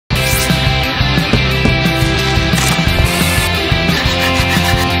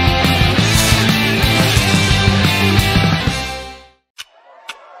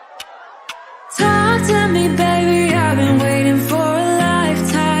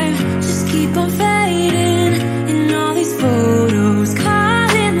keep on fading in all these photos,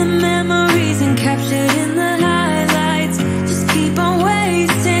 caught in the memories and captured in the highlights. Just keep on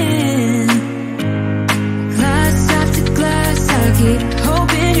wasting. Glass after glass, I keep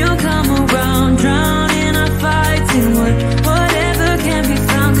hoping you'll come around, drowning our fights in whatever can be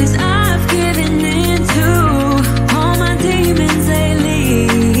found. 'Cause I've given in to all my demons lately.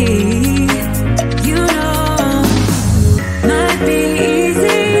 You know, might be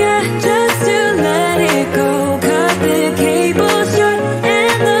easier just to let it go. Cut the cable short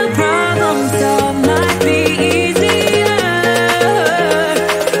and the problem solved. Might be easier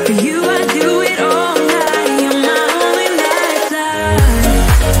for you. I do it all night. You're my only lifeline.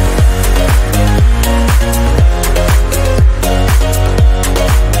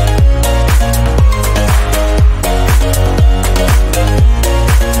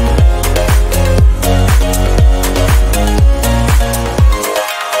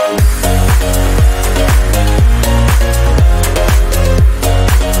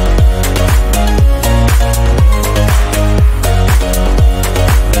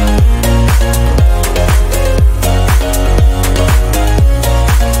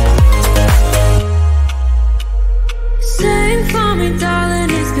 Sing for me,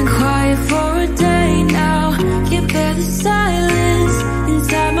 darling, it's been quiet for a day now. Can't bear the silence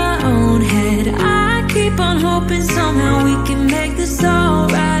inside my own head. I keep on hoping somehow we can make this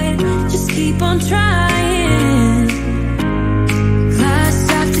alright. Just keep on trying. Glass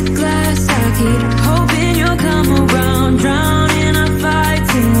after glass, I keep hoping you'll come around, drowning our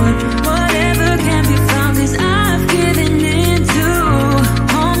fights in whatever can be found. 'Cause I've given in to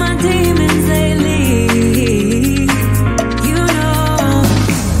all my demons lately. You know,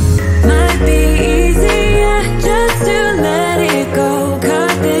 might be easier just to let it go.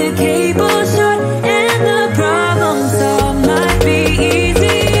 Cut the cable short and the problem solved. Might be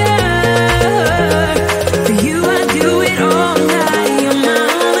easier for you. I do it all night. You're my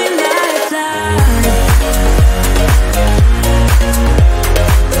only lifeline.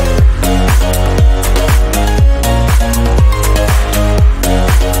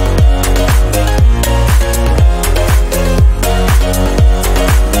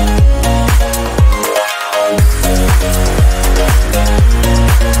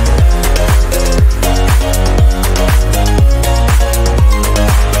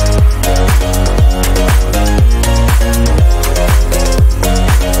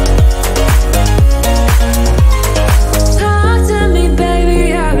 Talk to me, baby,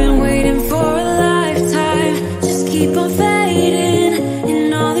 I've been waiting for a lifetime. Just keep on fading in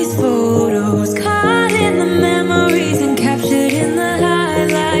all these photos, caught in the memories and captured in the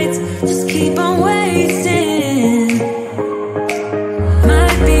highlights. Just keep on wasting.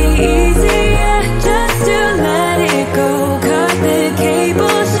 Might be easier just to let it go. Cut the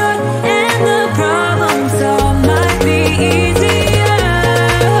cable short and the problem solved. Might be easier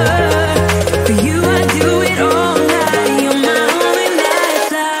for you. I do it all night. You're my only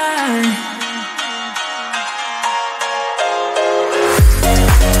lifeline.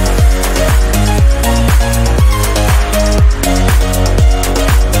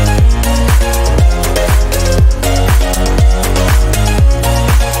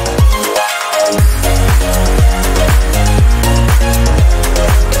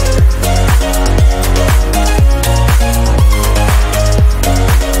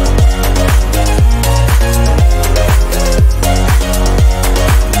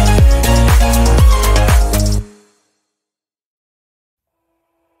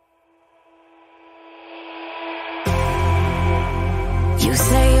 You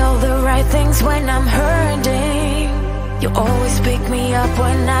say all the right things when I'm hurting. You always pick me up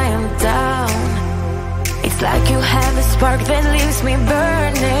when I am down. It's like you have a spark that leaves me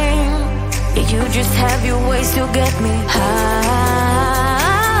burning. Yeah, you just have your ways to get me high.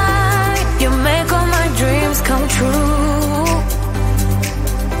 You make all my dreams come true.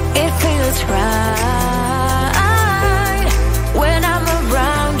 It feels right when I'm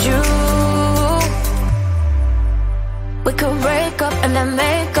around you. We could break up and then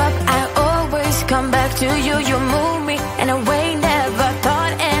make up. I always come back to you. You move me in a way never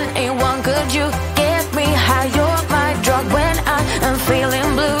thought anyone could. You get me high. You're my drug when I am feeling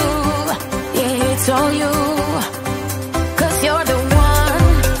blue. Yeah, it's all you. 'Cause you're the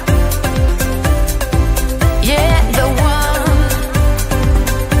one. Yeah, the one.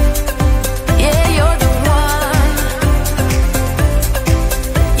 Yeah, you're the one.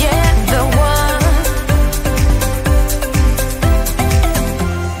 Yeah, the one.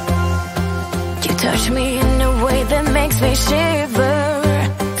 You touch me in a way that makes me shiver.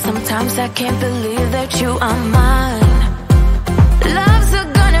 Sometimes I can't believe that you are mine. Love's a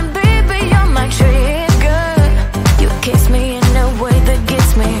gonna be beyond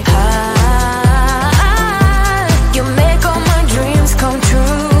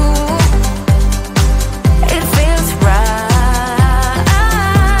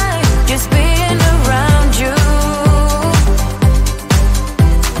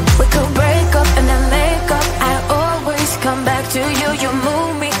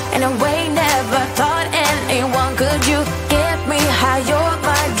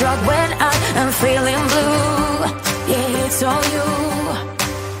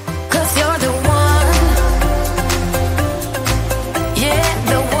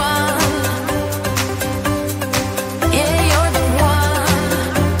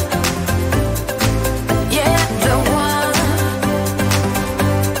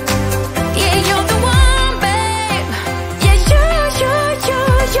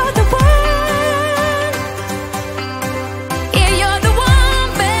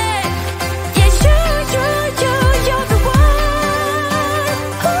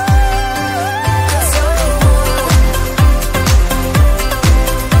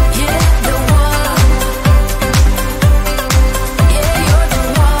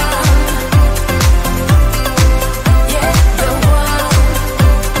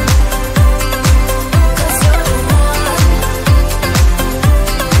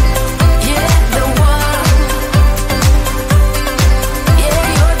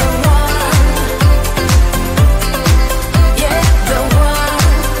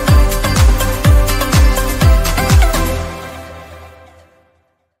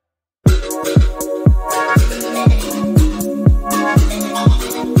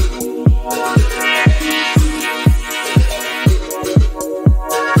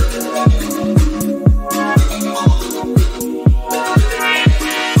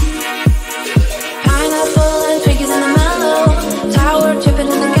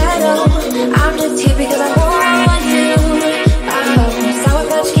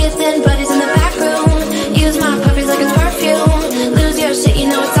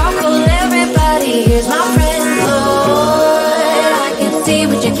see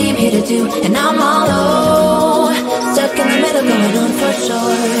what you came here to do, and I'm all low, stuck in the middle, going on for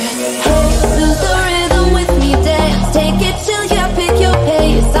sure. Hey, lose the rhythm with me, dance, take it chill, yeah, pick your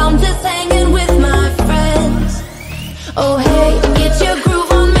pace. I'm just hanging with my friends. Oh hey, get your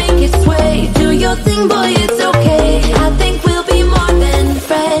groove on, make it sway. Do your thing, boy, it's okay. I think we'll be more than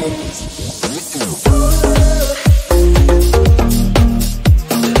friends.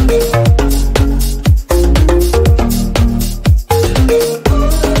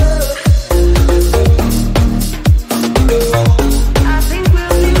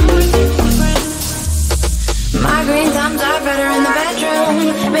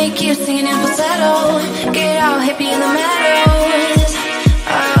 Make you singing in falsetto. Get all hippie in the meadows.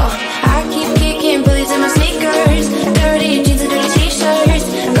 Oh, I keep kicking bullies in my sneakers. Dirty jeans and dirty t-shirts.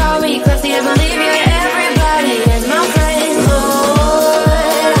 Call me classy, I believe you. Everybody is my friend.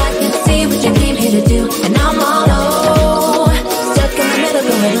 Lord, I can see what you came here to do, and I'm all low, stuck in the middle,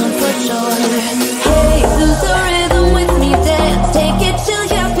 going on for sure. Hey, lose the rhythm with me, dance, take it chill,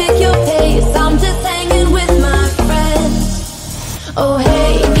 yeah, pick your pace. I'm just hanging with my friends. Oh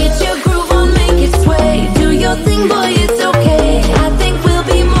hey, get your groove on, make it sway. Do your thing, boy, it's okay. I think we'll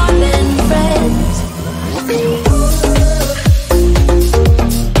be more than friends. I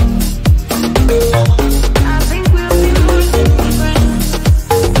think we'll be more than friends. We'll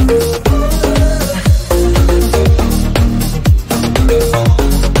be more than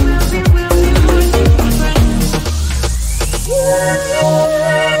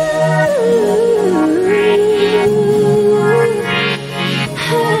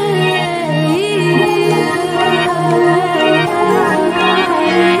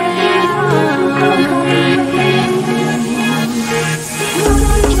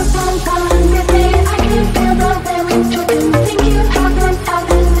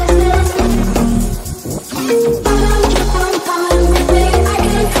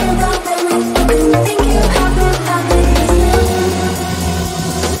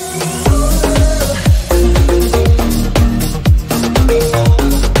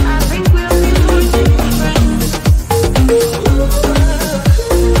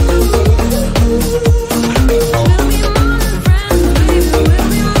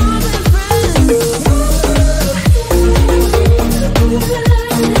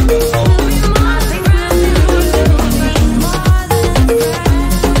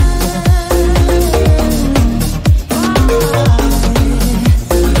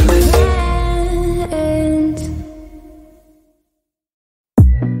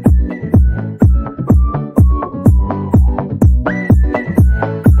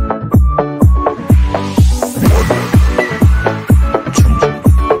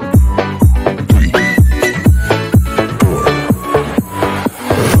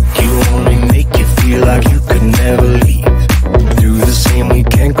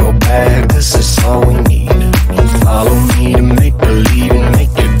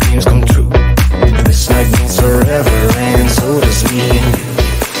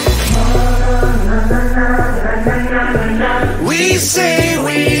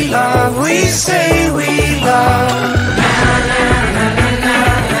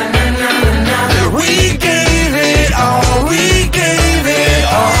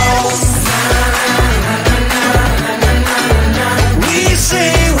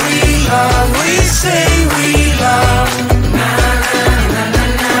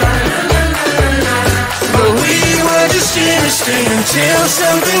until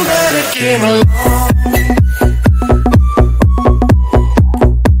something better came along.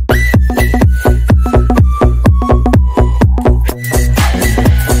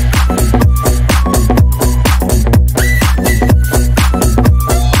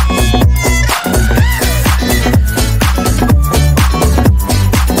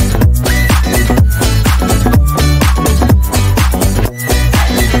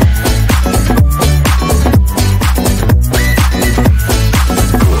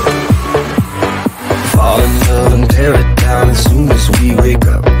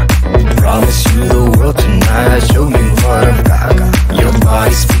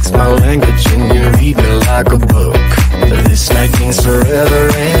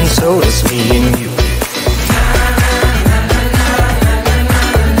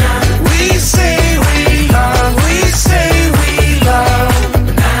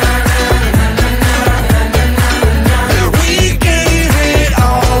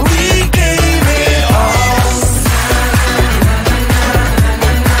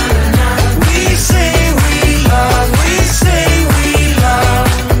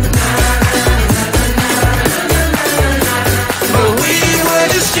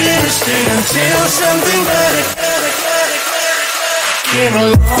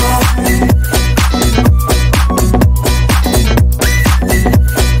 came along.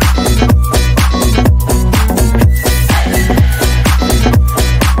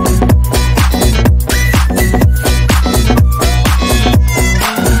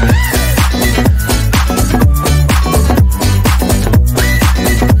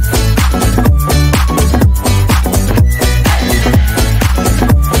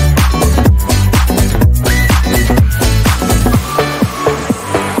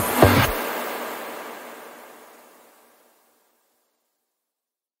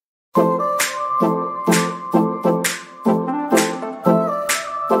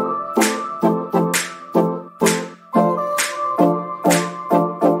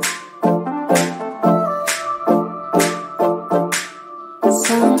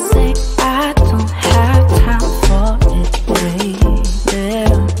 Some say I don't have time for it, baby.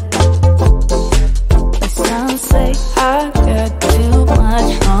 But some say I got too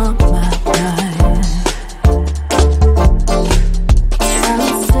much on my mind.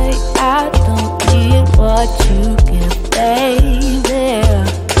 Some say I don't need what you give, baby.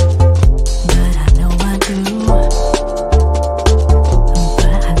 But I know I do.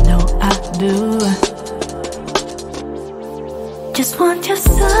 But I know I do. Just want your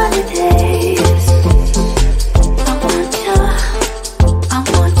sunny days. I want ya.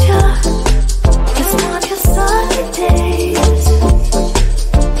 Just want your sunny days.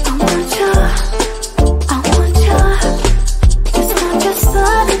 I want ya. Just want your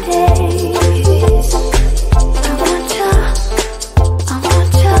sunny days. I want ya.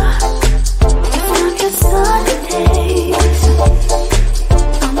 Just want your sunny days.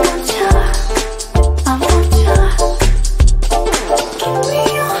 I want ya.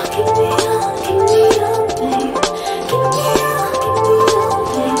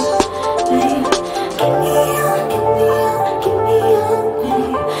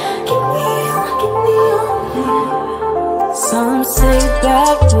 Some say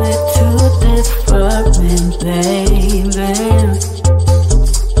that we're too different, baby.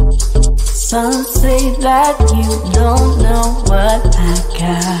 Some say that you don't know what I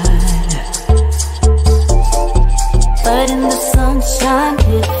got. But in the sunshine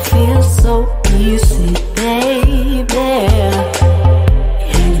it feels so easy, baby.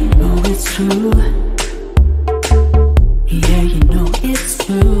 Yeah, you know it's true. Yeah, you know it's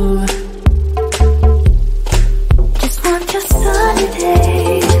true. Just want your sunny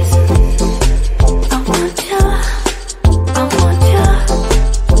days. I want ya.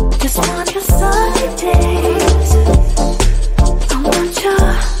 Just want your sunny days. I want ya.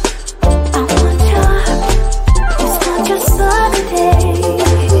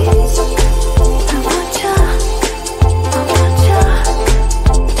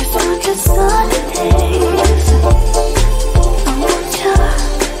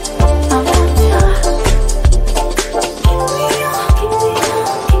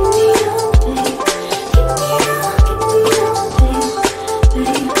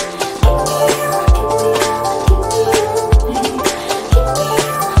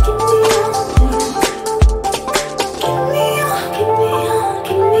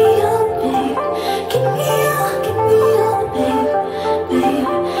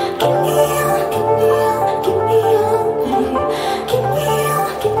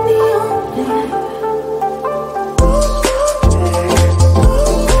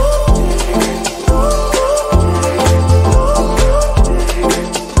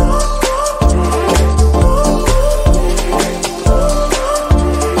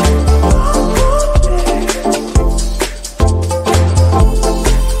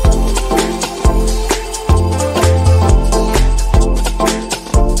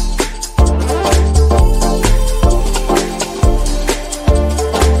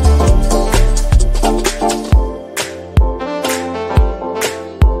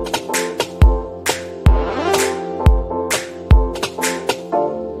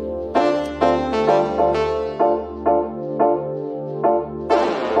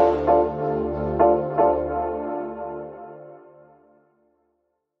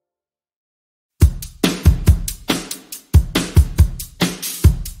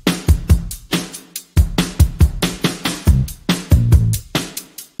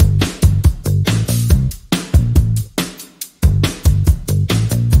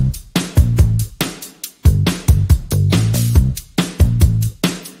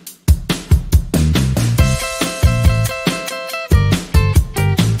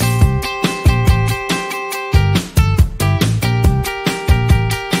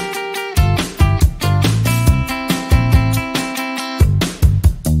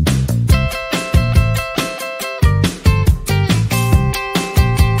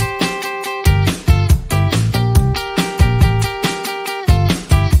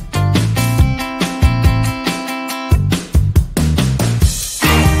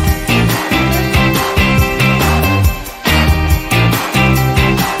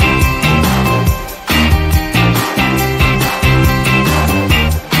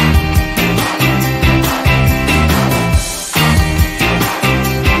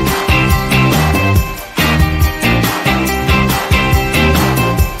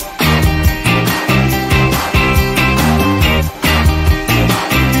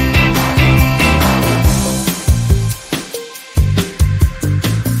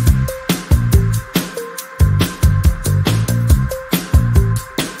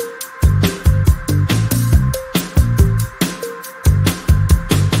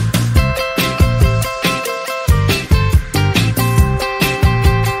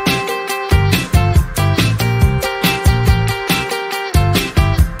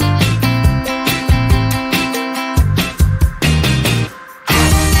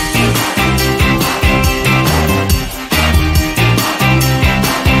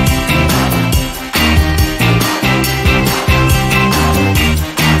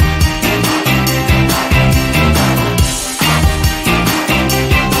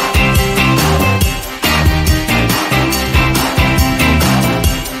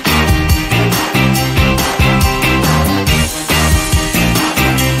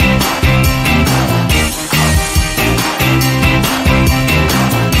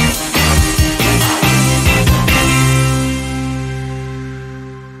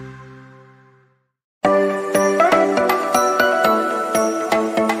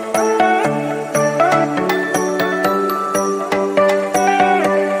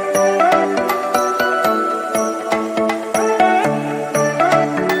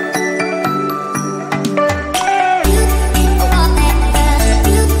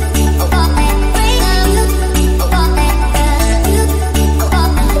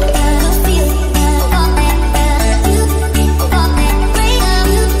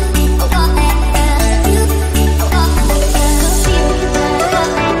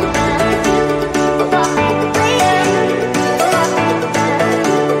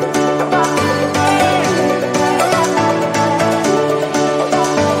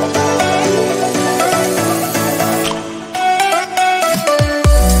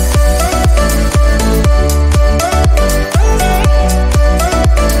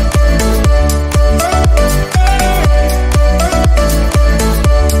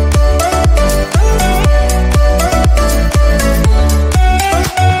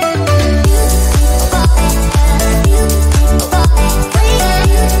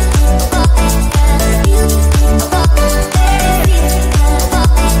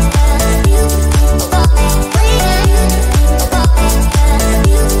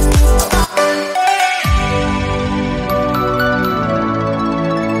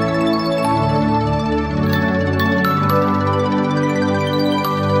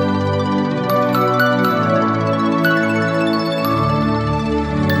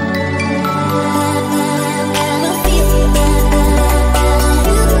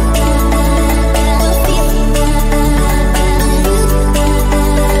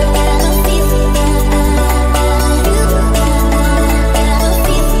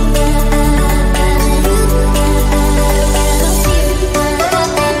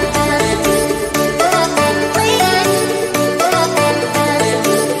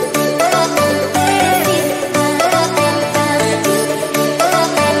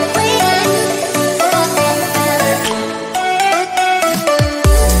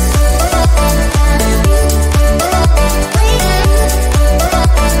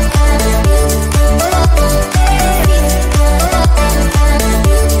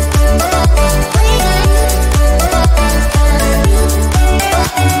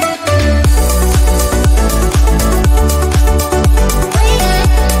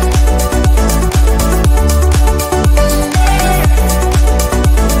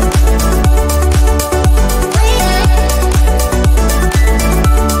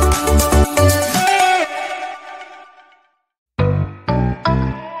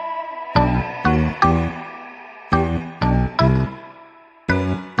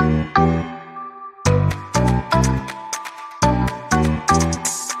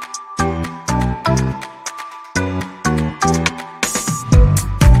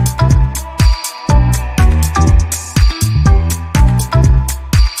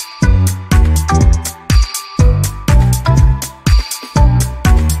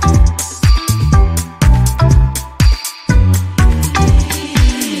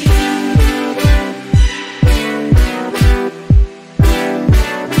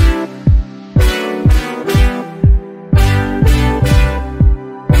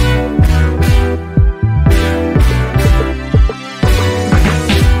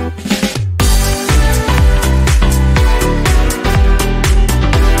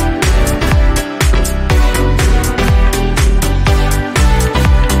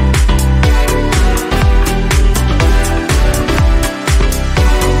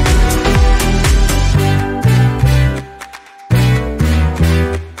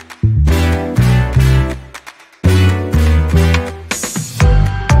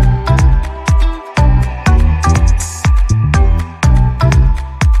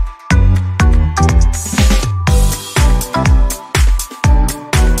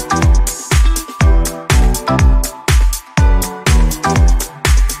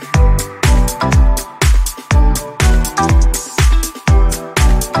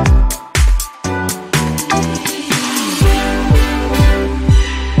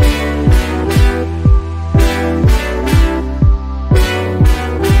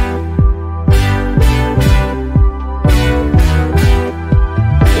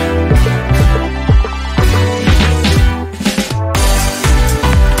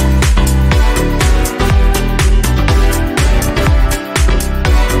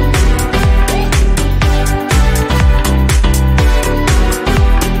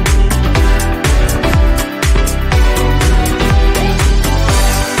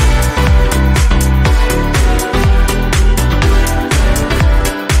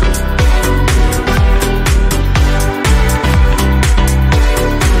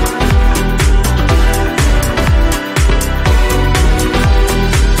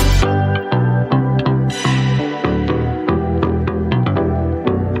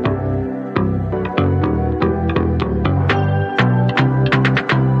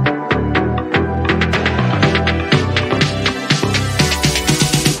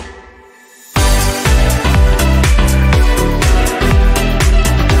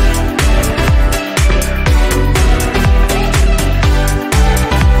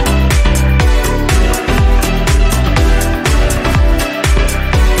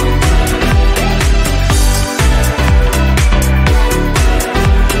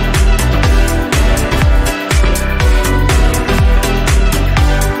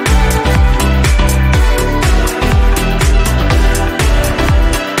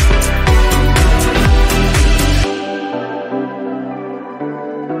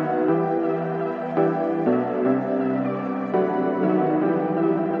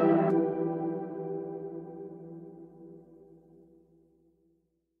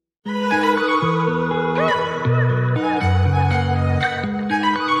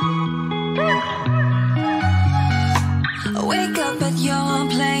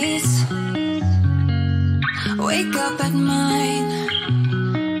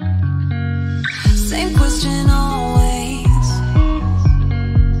 question always.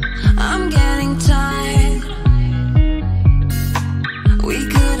 I'm getting tired. We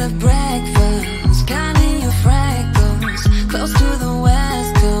could have breakfast, counting your freckles, close to the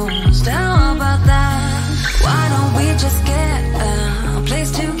west coast. How about that? Why don't we just get a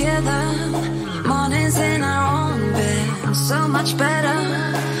place together? Mornings in our own bed, so much better.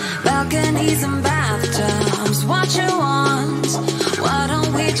 Balconies and bathtubs, what you want? Why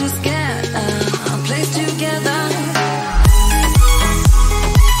don't we just get a place together?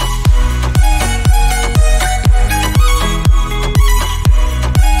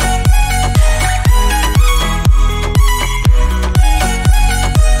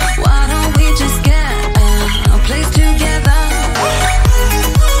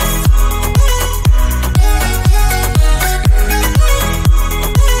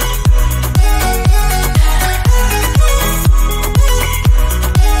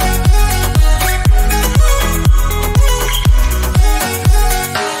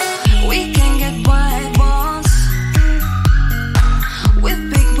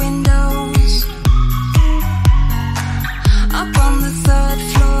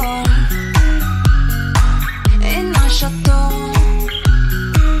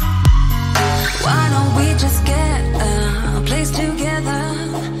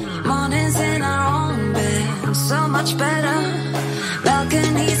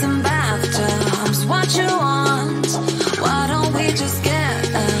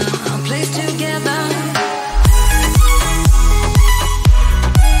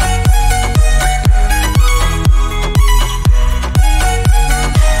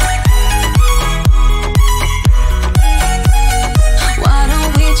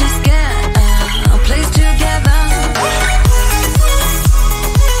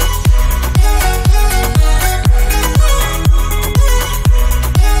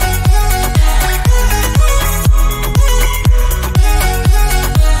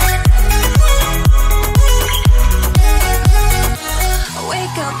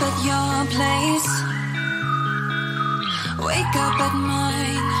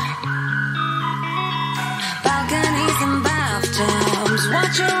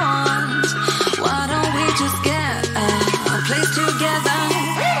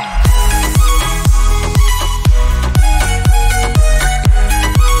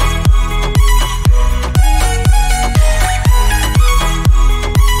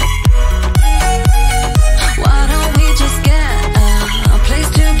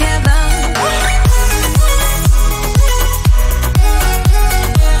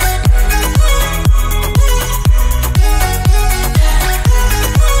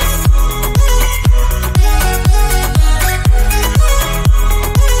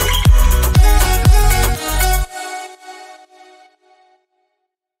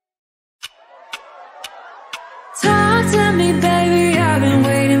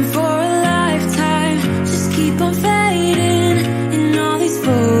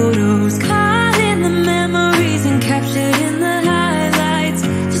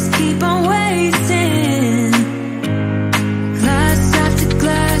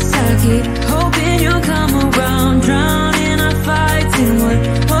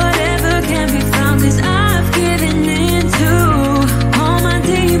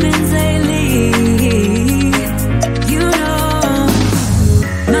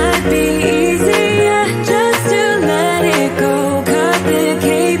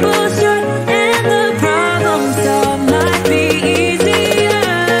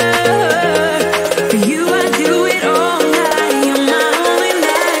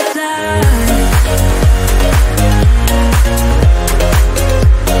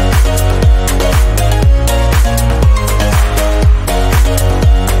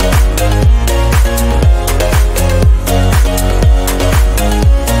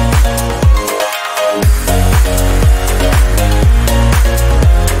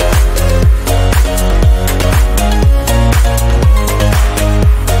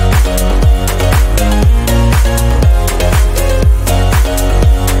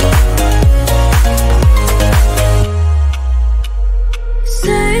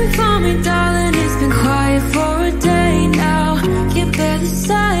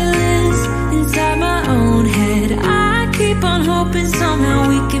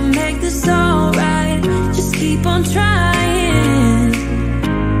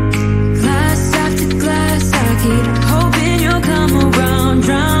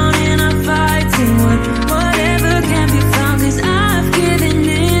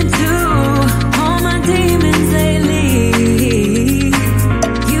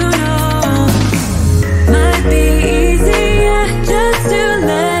 Might be easier just to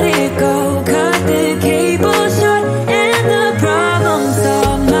let it go. Cut the cake.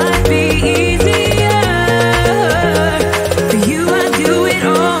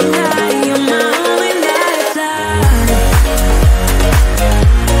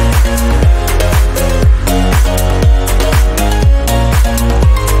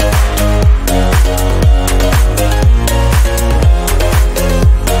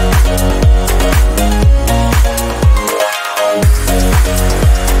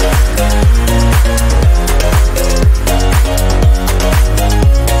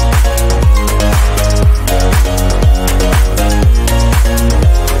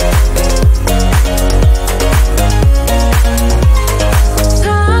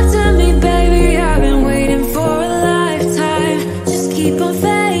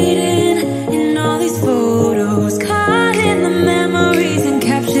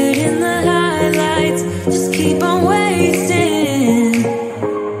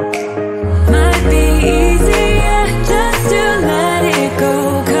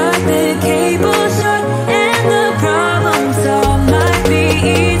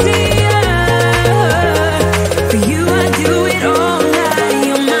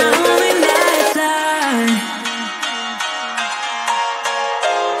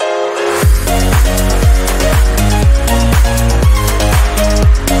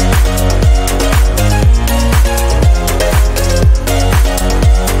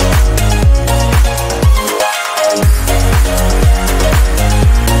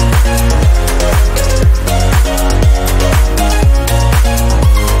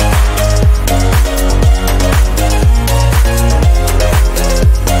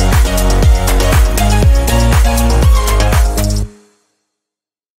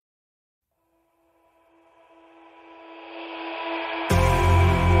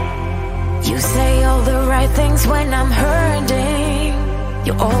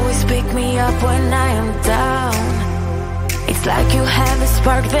 You always pick me up when I am down. It's like you have a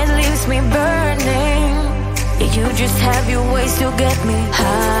spark that leaves me burning. Yeah, you just have your ways to get me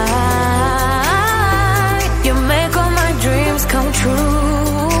high. You make all my dreams come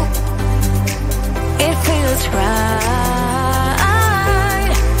true. It feels right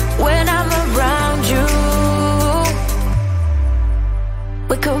when I'm around you.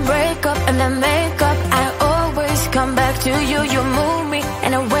 We could break up and then make up. I always come back to you. You move me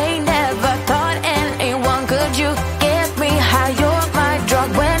in a way never thought anyone could. You get me high. You're my drug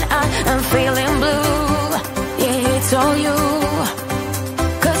when I am feeling blue. Yeah, it's all you,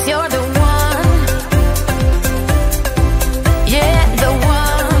 'cause you're the one. Yeah, the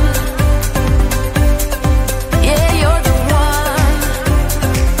one. Yeah, you're the one.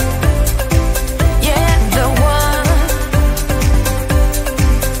 Yeah, the one.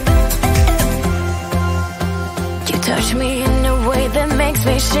 You touch me in a way that makes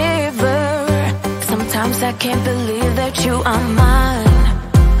me shiver. Sometimes I can't believe that you are mine.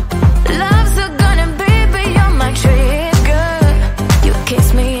 Love's a gun and baby, you're my trigger. You kiss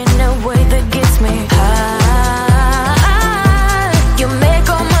me in a way that gets me high. You make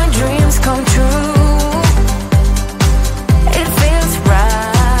all my dreams come true. It feels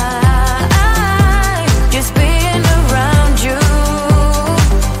right just being around you.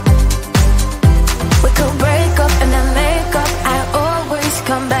 We could break up and then make up. I always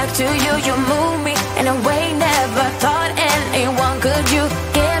come back to you. You move me in a way never thought anyone could. You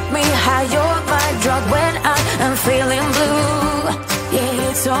get me high. You're my drug when I am feeling blue. Yeah,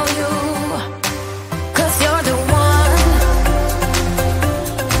 it's all you, 'cause you're the one.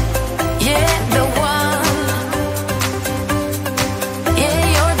 Yeah, the one. Yeah,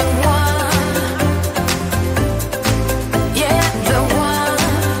 you're the one. Yeah, the one.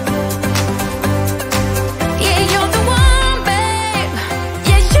 Yeah, you're the one, babe.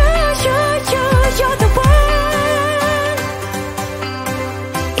 Yeah, you're the one.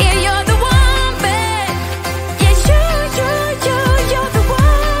 Yeah, you're the one, babe. Yeah, you're the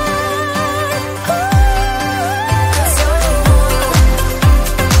one.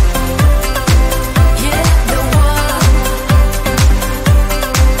 Yeah, the one.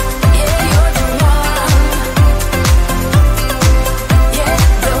 Yeah, you're the one. Yeah,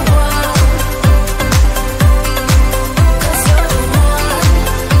 the one. 'Cause you're the one.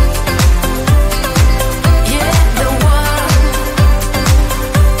 Yeah, the one.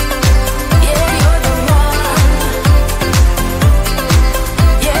 Yeah, you're the one.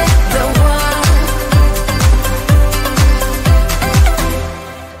 Yeah, the one.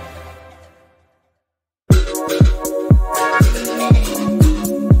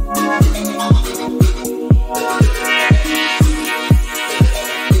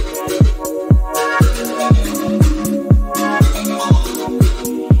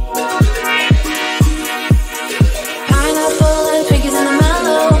 Pineapple and Twinkies in the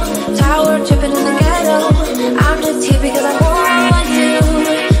mellow. Tower tripping in the ghetto. I'm just here because I want you.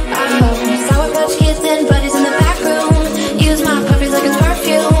 Oh, Sour Patch Kids and buddies in the back room. Use my puppies like it's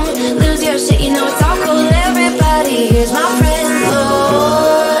perfume. Lose your shit, you know it's all cool. Everybody, here's my friend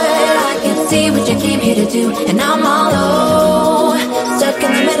Lord. I can see what you came here to do, and I'm all low. Stuck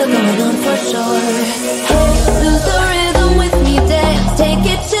in the middle, going on for sure. Hey, lose the rhythm with me, dance. Take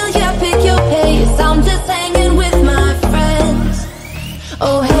it chill, yeah, pick your pace. I'm just hanging with my friends.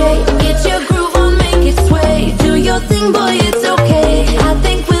 Oh hey, get your groove on, make it sway. Do your thing, boy, it's okay. I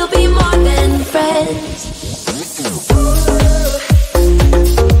think we'll be more than friends.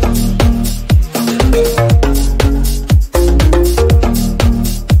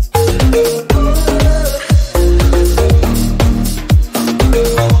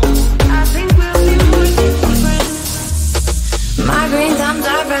 I think we'll be more than friends. My green times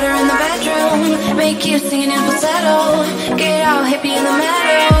are better in the bedroom. Make you singing in falsetto. Get all hippie in the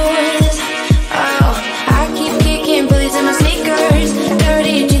meadows. Oh, I keep kicking Billies in my sneakers.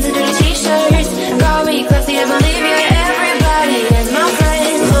 Dirty jeans and dirty t-shirts. Call me classy, I believe you. Everybody is my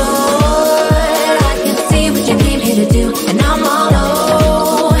friend Lord. I can see what you came here to do, and I'm all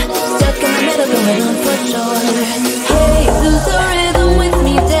low. Stuck in the middle, going on for sure. Hey, lose the rhythm with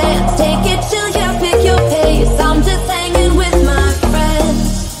me, dance. Take it chill, yeah, pick your pace. I'm just hanging with my friends.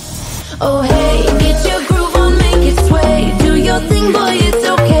 Oh hey, get your groove on, make it sway. Do your thing, boy, it's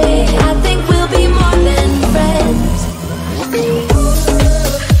okay. I think we'll be more than friends.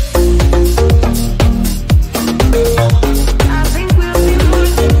 I think we'll be more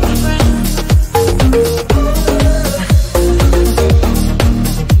than friends. We'll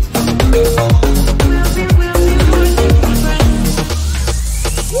be more than friends.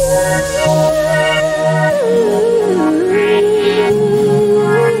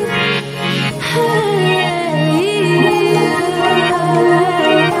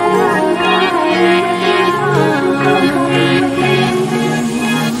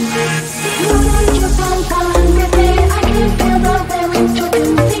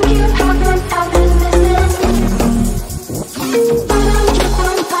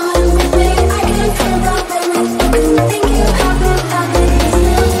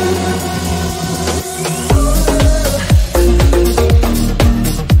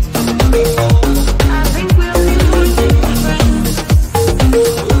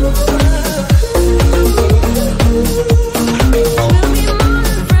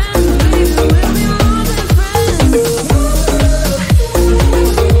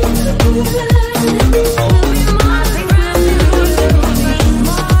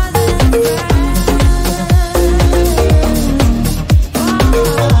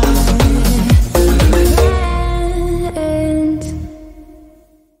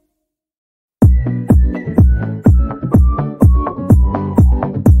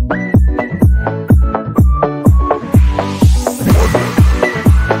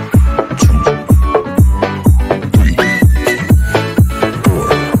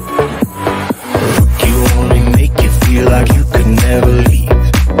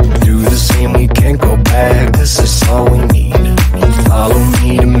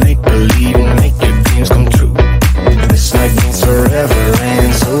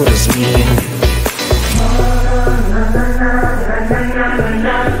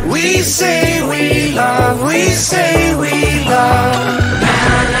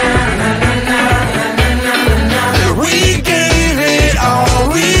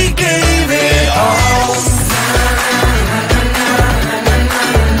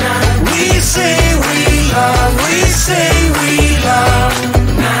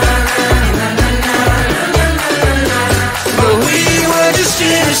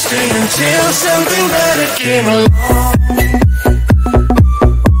 stay until something better came along.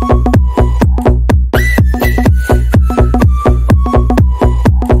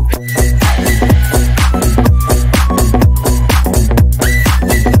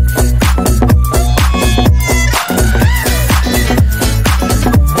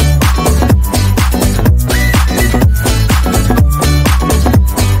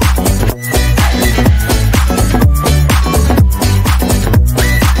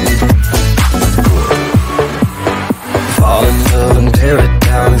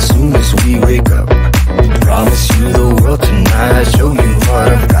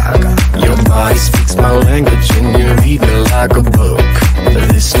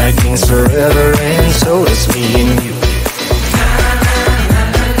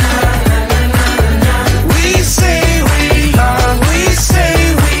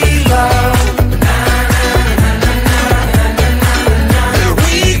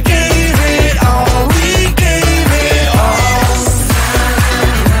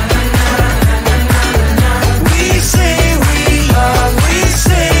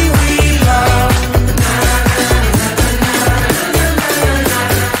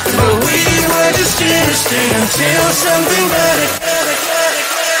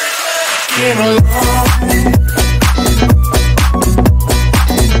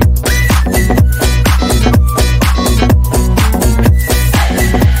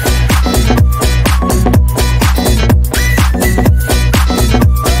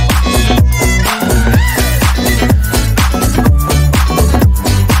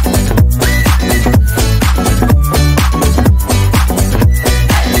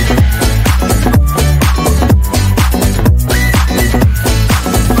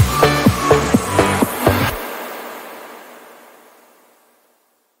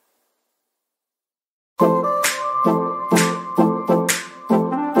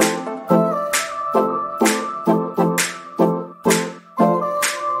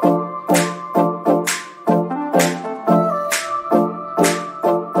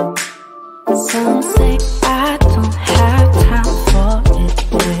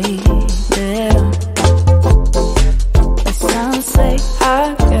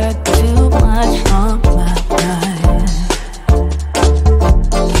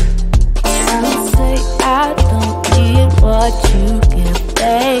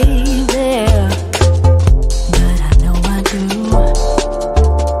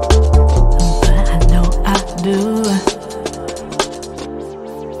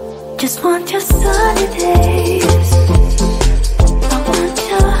 Just want your sunny days. I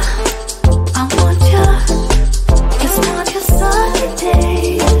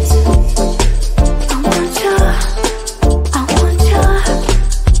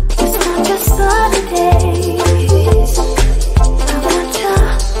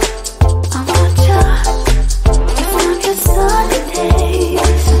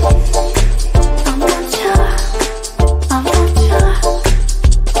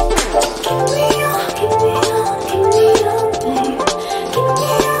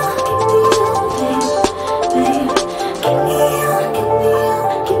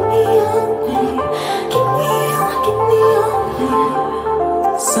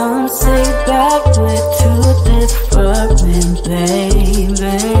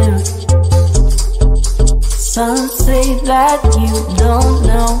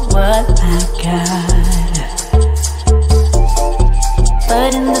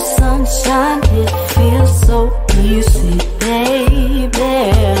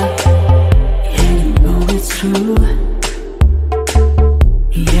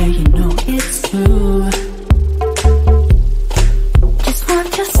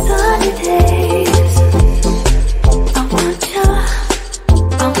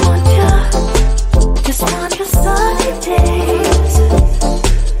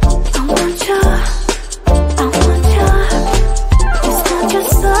want your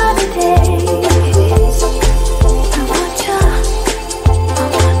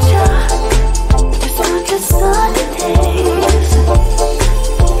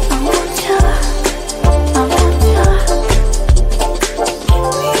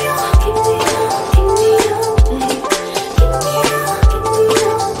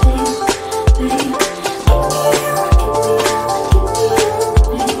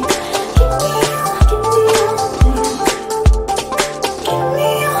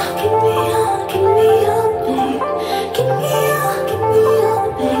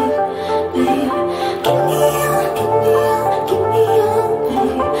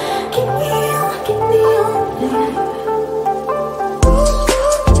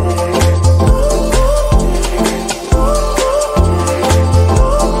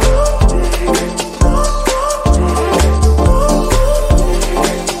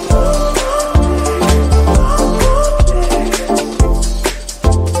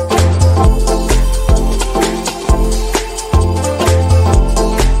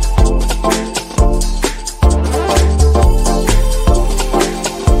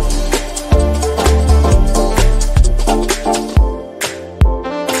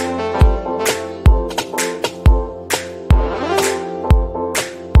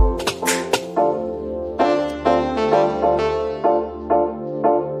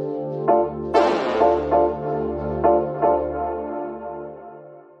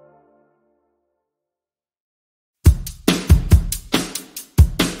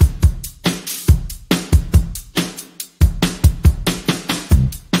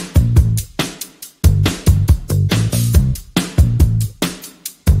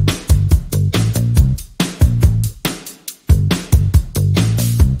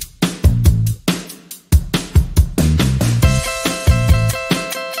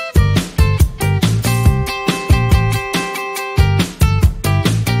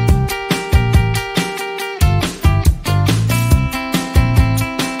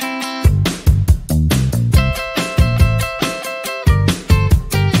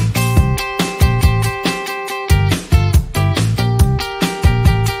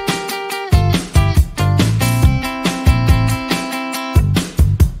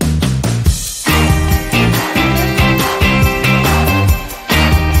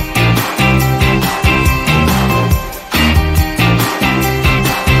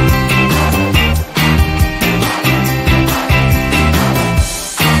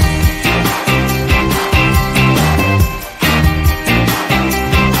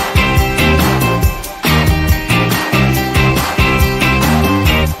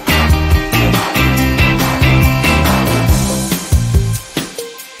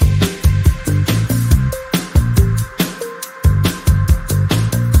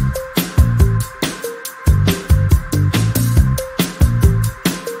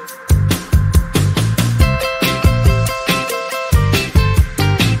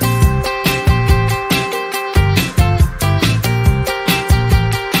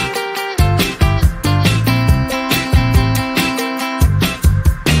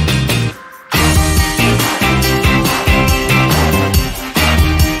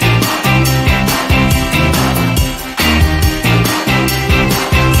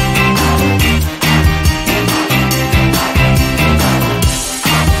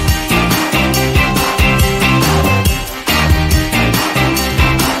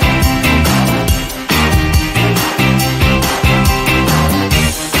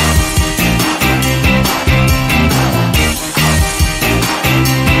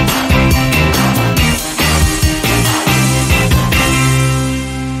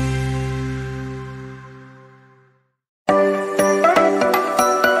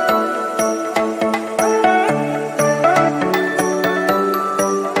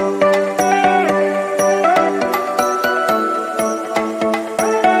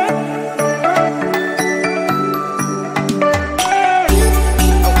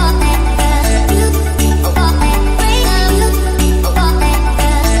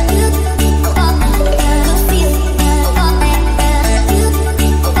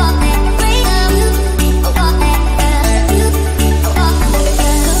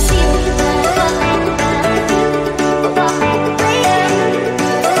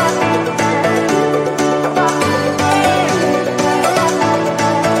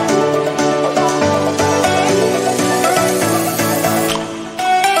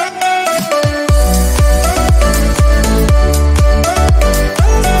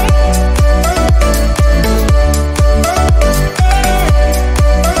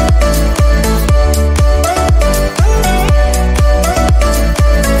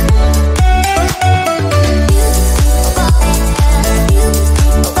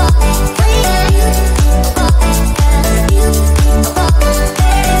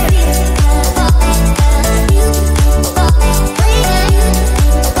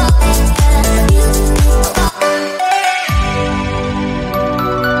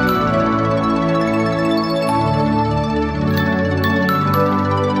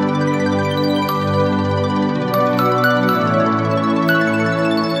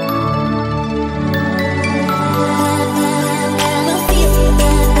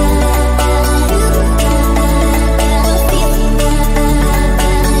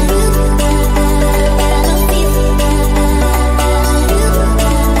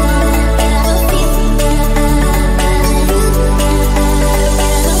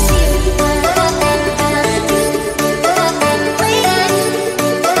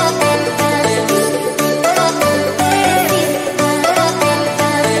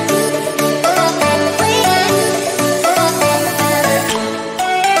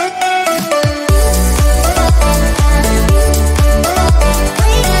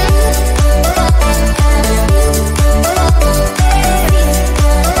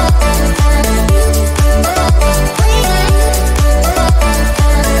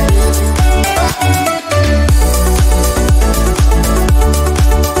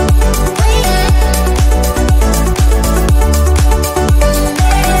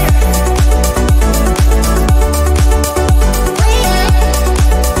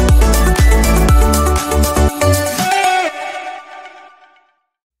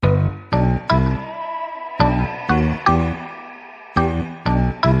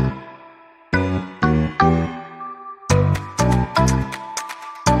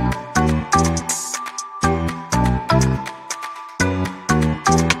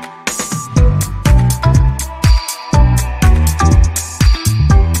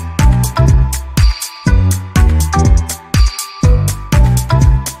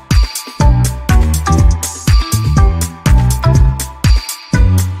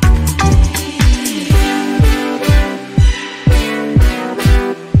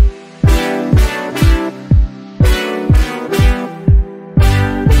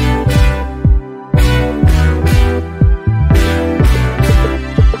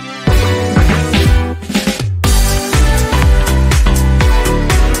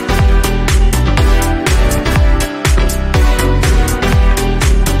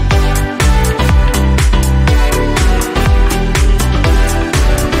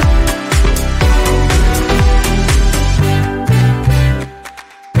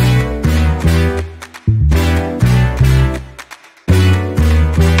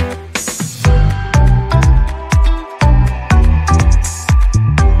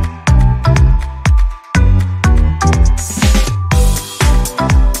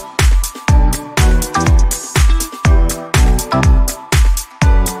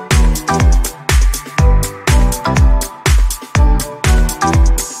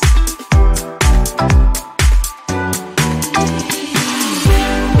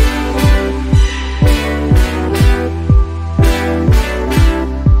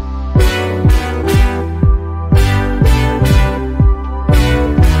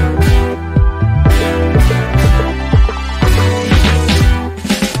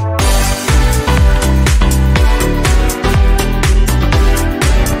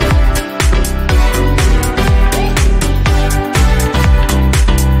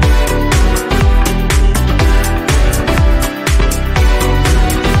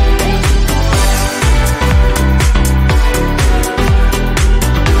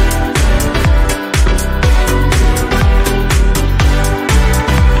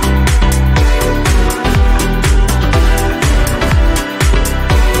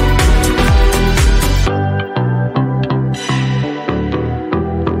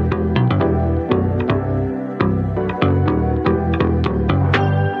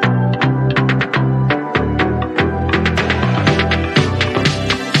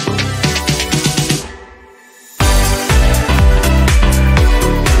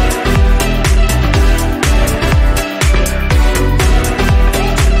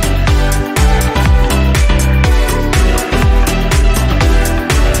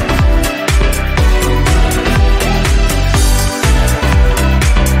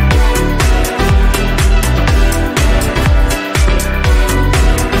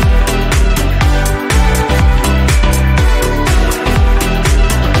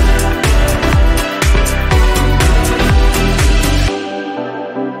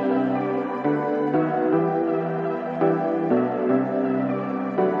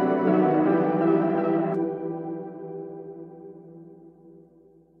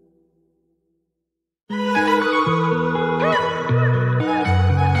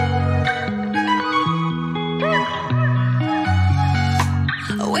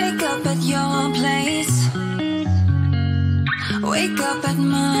Wake up at your place, wake up at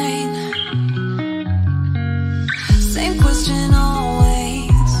mine. Same question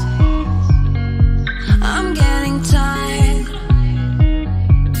always, I'm getting tired.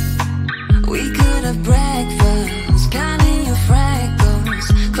 We could have breakfast, counting your freckles,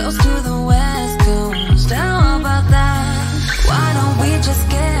 close to the west coast. How about that? Why don't we just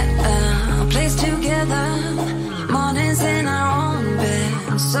get a place together? Mornings in our own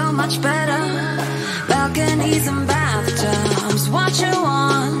bed, so much better. Balconies and bathtubs, what you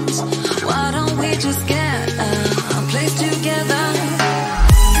want? Why don't we just get a place together?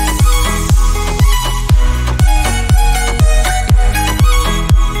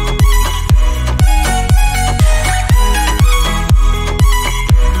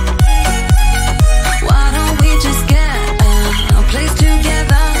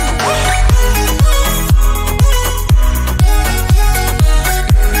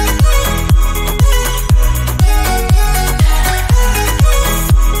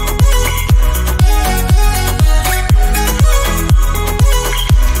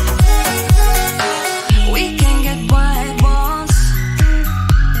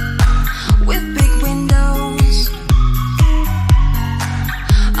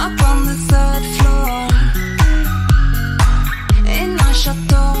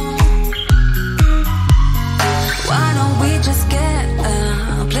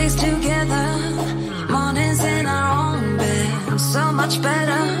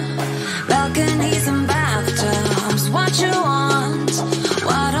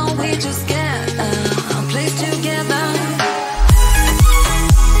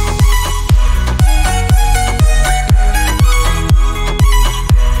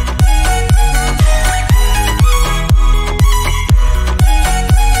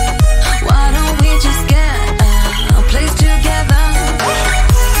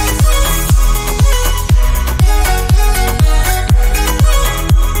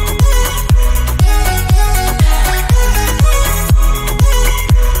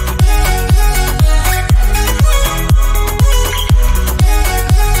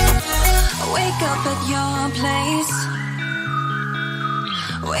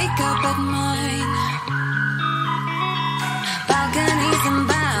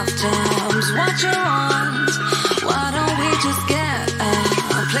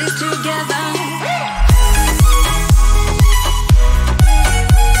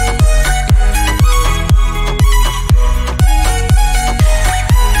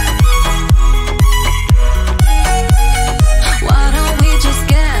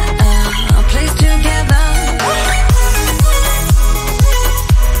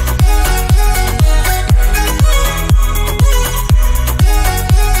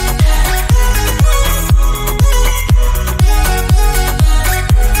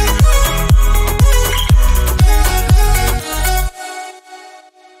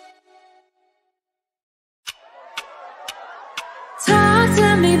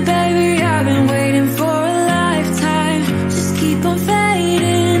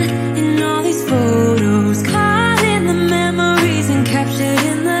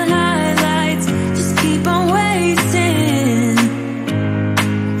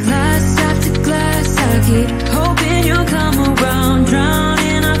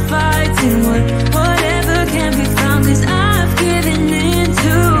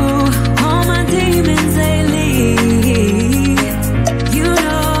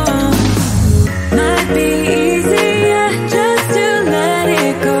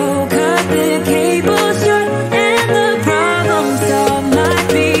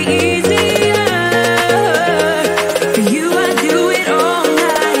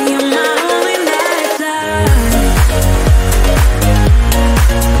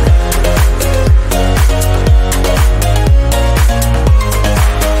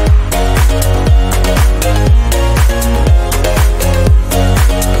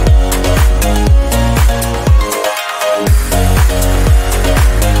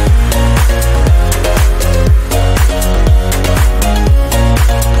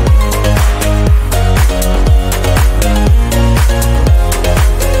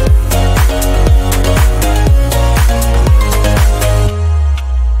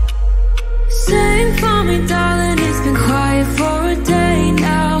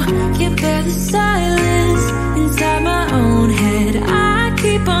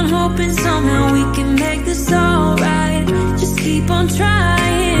 on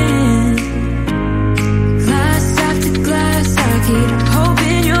trying. Glass after glass, I keep